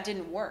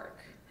didn't work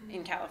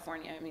in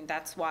California. I mean,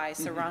 that's why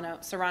Serrano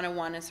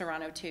 1 and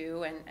Serrano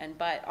 2 and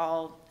Butt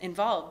all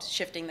involved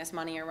shifting this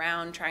money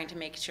around, trying to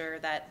make sure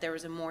that there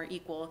was a more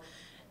equal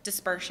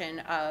dispersion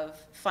of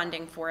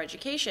funding for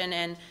education.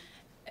 And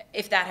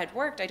if that had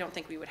worked, I don't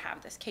think we would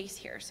have this case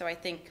here. So I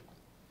think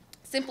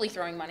simply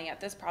throwing money at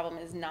this problem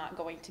is not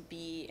going to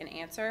be an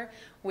answer,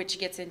 which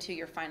gets into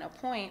your final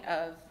point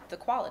of the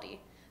quality.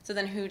 So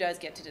then who does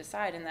get to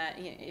decide? And that,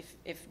 you know,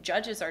 if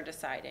judges are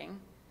deciding,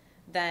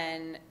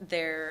 then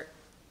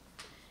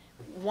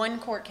one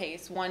court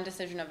case, one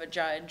decision of a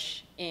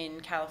judge in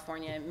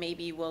California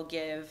maybe will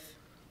give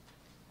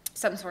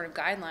some sort of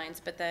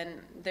guidelines, but then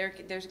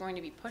there's going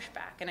to be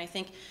pushback. And I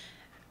think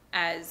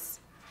as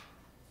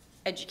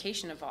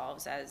education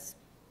evolves, as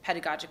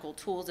pedagogical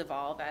tools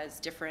evolve, as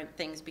different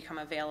things become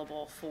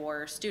available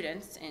for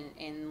students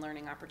in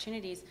learning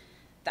opportunities,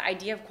 the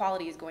idea of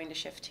quality is going to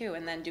shift too.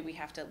 And then do we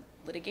have to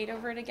litigate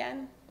over it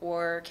again,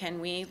 or can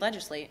we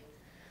legislate?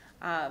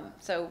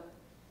 So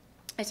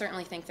I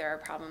certainly think there are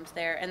problems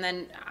there. And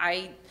then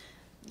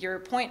your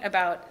point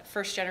about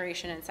first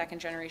generation and second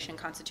generation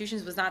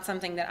constitutions was not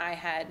something that I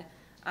had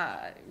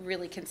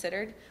really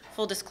considered.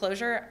 Full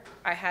disclosure,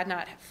 I had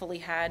not fully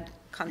had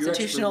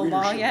constitutional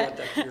law yet.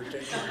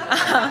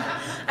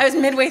 I was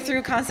midway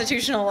through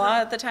constitutional law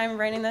at the time of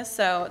writing this,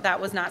 so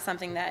that was not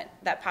something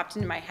that popped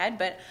into my head,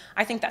 but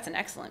I think that's an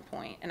excellent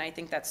point, and I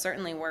think that's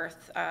certainly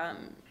worth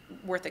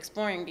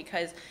exploring,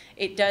 because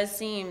it does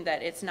seem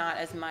that it's not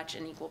as much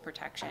an equal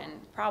protection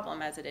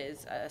problem as it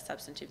is a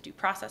substantive due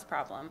process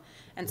problem,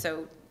 and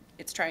so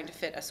it's trying to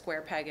fit a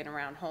square peg in a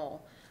round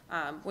hole,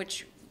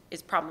 which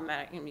is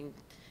problematic. I mean,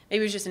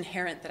 maybe it was just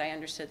inherent that I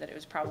understood that it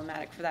was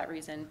problematic for that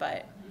reason,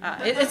 but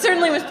it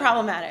certainly was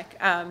problematic.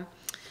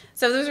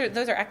 So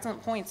those are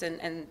excellent points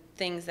and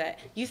things that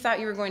you thought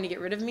you were going to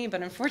get rid of me,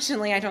 but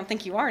unfortunately I don't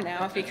think you are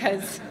now,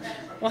 because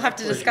we'll have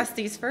to discuss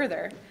these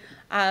further.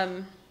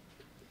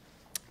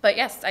 But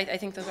yes, I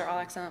think those are all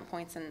excellent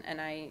points, and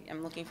I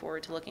am looking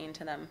forward to looking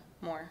into them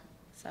more.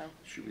 So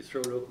should we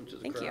throw it open to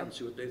the Thank crowd you. and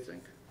see what they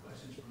think?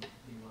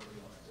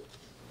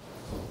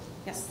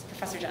 yes,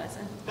 Professor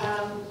Jennison.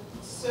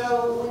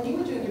 So when you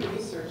were doing your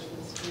research for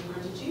this paper,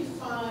 did you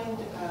find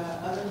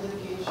other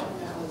litigation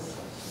that was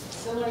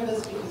similar to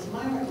this? Because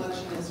my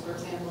recollection is, for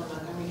example, in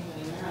Montgomery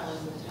County,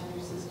 Maryland, the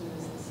tenure system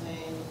is the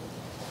same.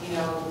 You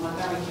know,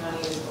 Montgomery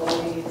County is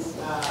always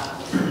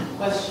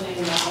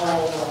questioning the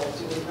whole,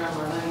 do we throw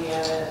more money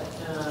at it,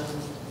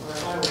 or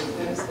how do we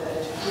fix the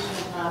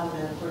educational problem?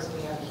 And of course,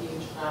 we have a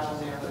huge problem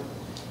there with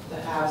the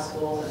have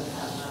schools and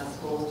have not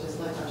schools, just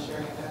like I'm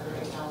sharing a pepper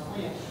in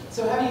California.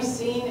 So have you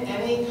seen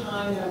any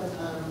kind of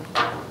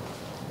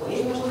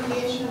wave of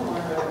litigation, or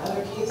are there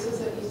other cases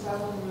that you saw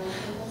when you were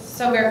looking at this?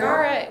 So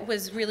Vergara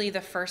was really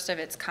the first of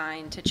its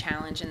kind to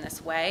challenge in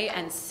this way,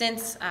 and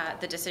since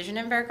the decision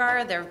in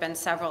Vergara, there have been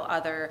several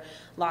other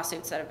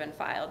lawsuits that have been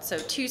filed. So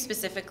two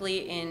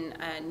specifically in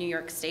New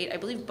York State. I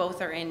believe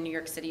both are in New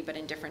York City, but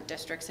in different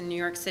districts in New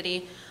York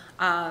City.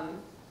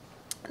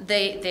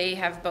 They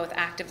have both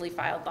actively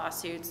filed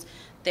lawsuits.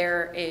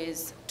 There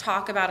is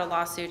talk about a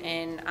lawsuit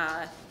in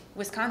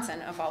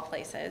Wisconsin, of all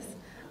places,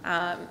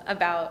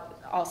 about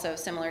also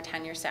similar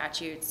tenure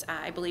statutes.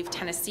 I believe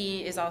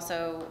Tennessee is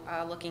also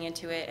looking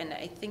into it, and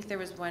I think there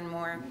was one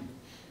more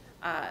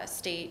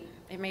state,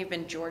 it may have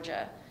been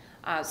Georgia.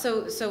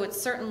 So it's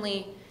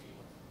certainly,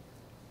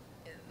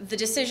 the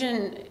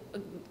decision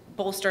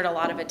bolstered a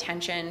lot of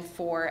attention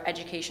for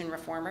education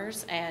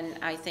reformers, and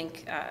I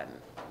think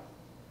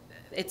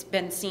it's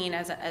been seen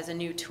as a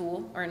new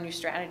tool or a new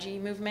strategy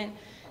movement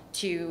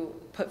to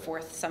put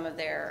forth some of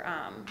their,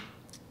 I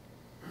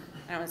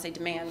don't want to say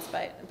demands,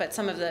 but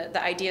some of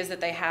the ideas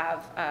that they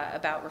have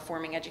about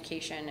reforming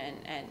education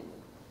and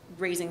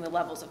raising the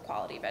levels of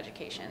quality of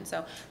education.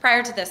 So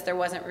prior to this, there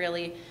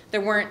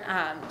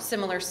weren't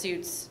similar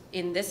suits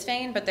in this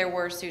vein, but there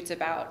were suits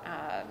about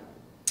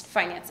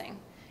financing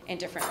in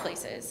different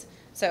places.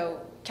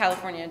 So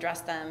California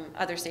addressed them,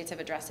 other states have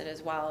addressed it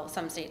as well.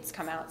 Some states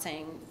come out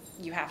saying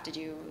you have to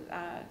do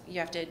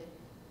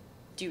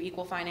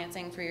equal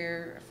financing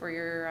for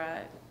your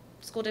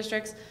school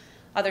districts.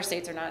 Other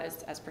states are not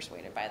as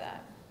persuaded by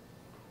that.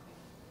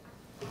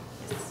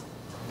 Yes.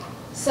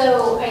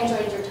 So I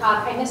enjoyed your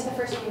talk. I missed the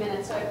first few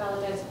minutes, so I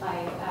apologize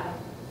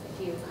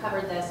if you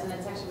covered this, and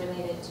it's actually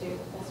related to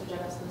Professor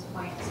Jefferson's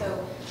point.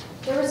 So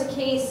there was a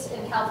case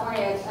in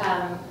California,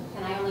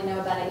 and I only know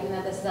about it even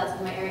though this is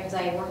outside my area because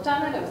I worked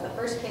on it. It was the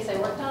first case I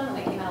worked on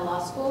when I came out of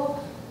law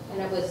school,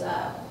 and it was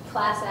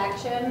class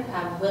action.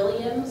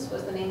 Williams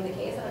was the name of the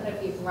case. I don't know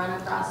if you've run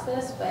across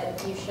this,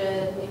 but you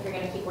should, if you're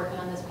going to keep working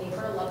on this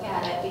paper, look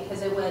at it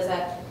because it was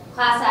a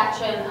class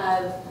action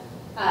of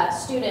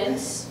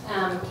students,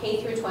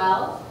 K through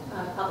 12,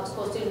 public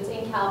school students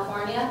in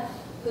California,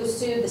 who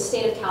sued the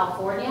state of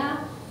California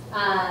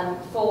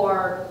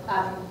for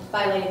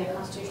violating their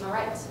constitutional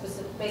rights. It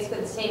was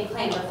basically the same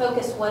claim. The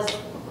focus was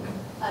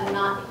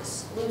not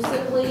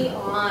exclusively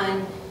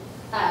on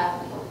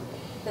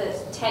the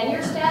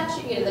tenure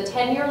statute, the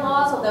tenure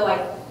laws, although I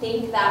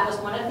think that was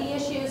one of the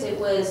issues. It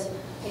was,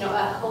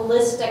 a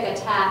holistic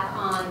attack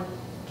on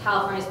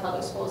California's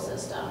public school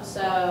system.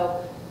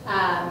 So,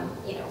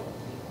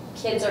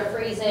 kids are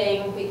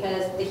freezing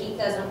because the heat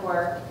doesn't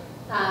work.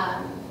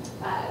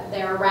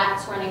 There are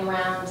rats running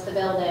around the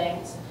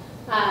buildings.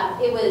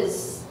 It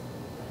was,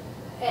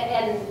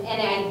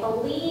 and I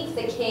believe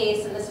the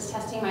case, and this is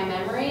testing my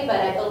memory, but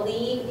I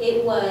believe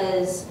it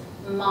was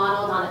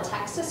modeled on a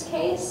Texas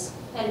case.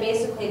 And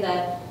basically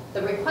the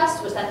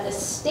request was that the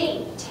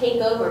state take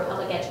over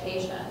public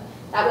education.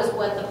 That was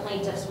what the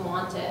plaintiffs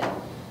wanted.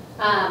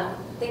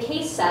 The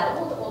case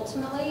settled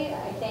ultimately,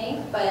 I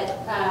think, but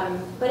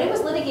it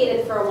was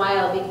litigated for a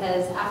while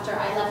because after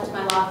I left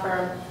my law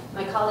firm,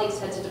 my colleagues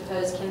had to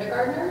depose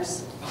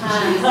kindergartners. So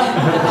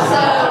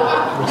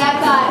that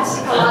got a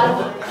lot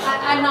of,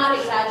 I'm not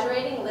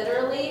exaggerating,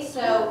 literally,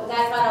 so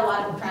that got a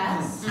lot of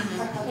press.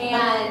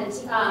 And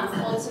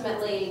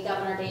ultimately,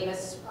 Governor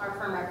Davis, our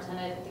firm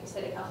represented the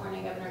state of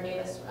California, Governor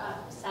Davis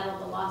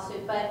settled the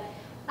lawsuit. But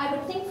I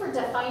would think for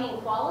defining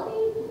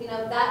quality,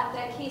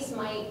 that case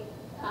might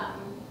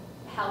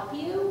help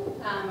you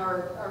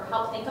or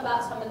help think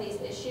about some of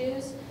these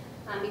issues.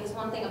 Because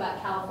one thing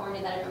about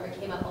California that I remember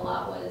came up a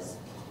lot was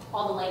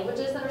all the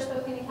languages that are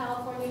spoken in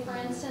California, for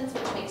instance,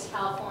 which makes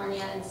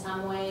California in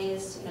some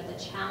ways, the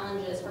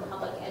challenges for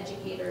public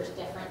educators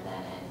different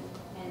than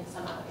in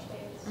some other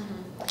states.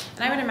 Mm-hmm.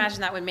 And I would imagine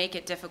that would make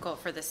it difficult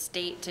for the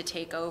state to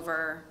take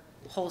over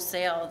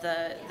wholesale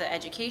the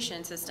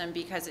education system,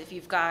 because if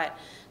you've got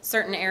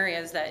certain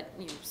areas that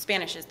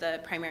Spanish is the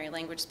primary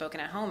language spoken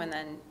at home, and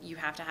then you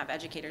have to have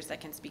educators that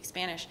can speak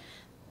Spanish,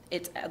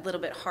 it's a little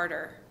bit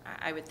harder,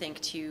 I would think,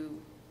 to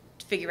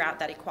figure out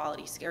that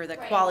equality or the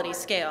quality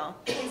scale.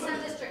 In some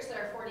districts,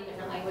 there are 40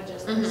 different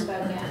languages that are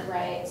spoken,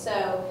 right?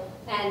 So,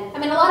 and I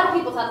mean, a lot of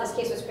people thought this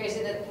case was crazy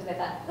because they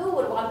thought, who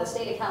would want the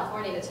state of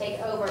California to take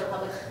over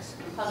public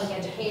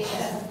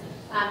education,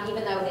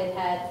 even though it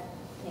had,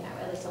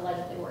 at least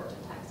allegedly worked in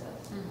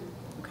Texas.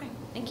 Mm-hmm. Okay,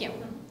 thank you.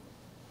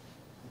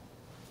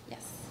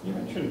 Yes. You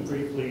mentioned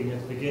briefly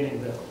at the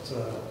beginning that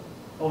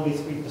only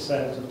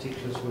 3% of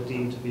teachers were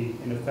deemed to be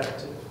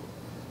ineffective.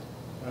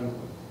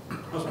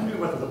 I was wondering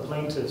whether the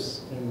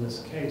plaintiffs in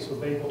this case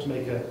were able to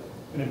make an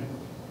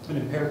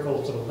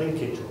empirical sort of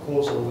linkage or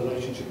causal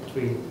relationship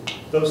between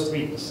those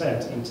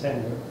 3% and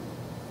tenure.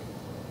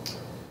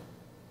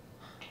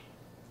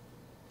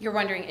 You're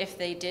wondering if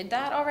they did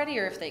that already,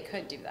 or if they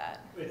could do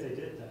that? If they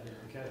did that,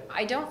 okay.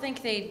 I don't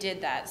think they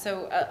did that.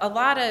 So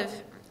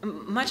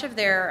much of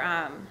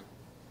their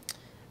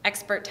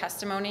expert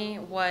testimony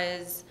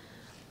was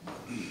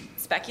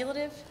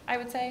speculative, I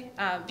would say,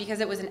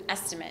 because it was an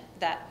estimate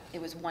that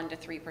it was 1% to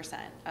 3%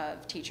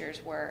 of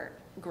teachers were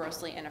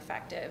grossly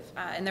ineffective.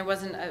 And there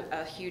wasn't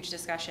a huge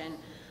discussion,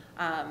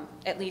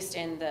 at least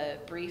in the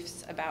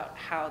briefs, about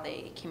how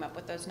they came up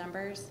with those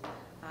numbers.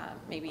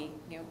 Maybe,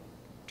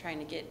 trying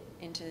to get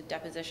into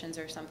depositions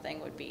or something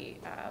would be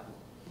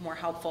more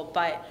helpful.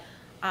 But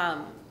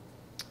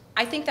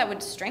I think that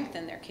would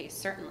strengthen their case,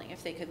 certainly,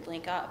 if they could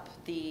link up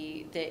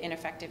the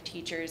ineffective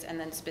teachers and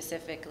then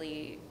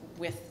specifically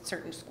with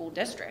certain school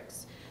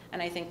districts.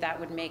 And I think that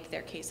would make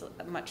their case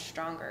much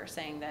stronger,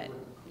 saying that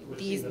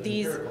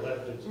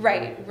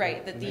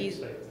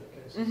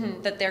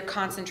that they're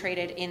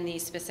concentrated in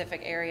these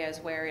specific areas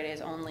where it is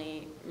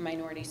only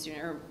minority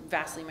student or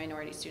vastly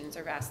minority students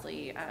or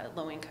vastly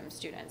low-income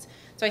students.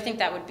 So I think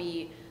that would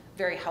be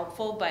very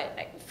helpful,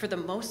 but for the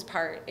most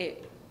part,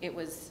 it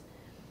was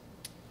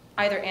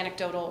either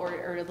anecdotal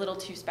or a little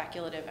too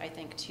speculative, I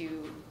think,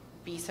 to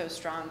be so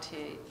strong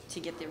to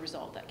get the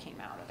result that came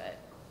out of it.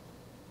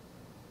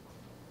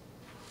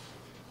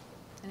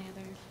 Any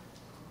other?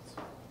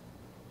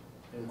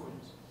 Any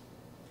questions?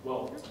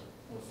 Well,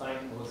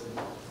 thank Melissa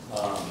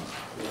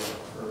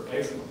for her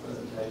excellent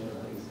presentation.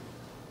 I think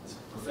it's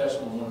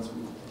professional ones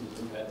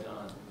we've had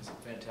done. It's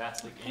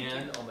fantastic.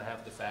 And on behalf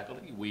of the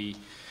faculty, we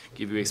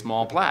give you a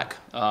small plaque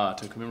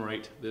to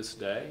commemorate this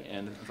day.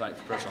 And thank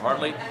Professor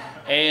Hartley.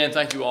 And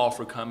thank you all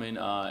for coming.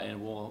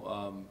 And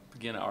we'll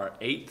begin our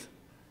 8th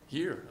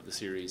year of the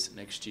series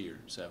next year.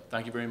 So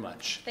thank you very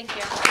much. Thank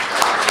you.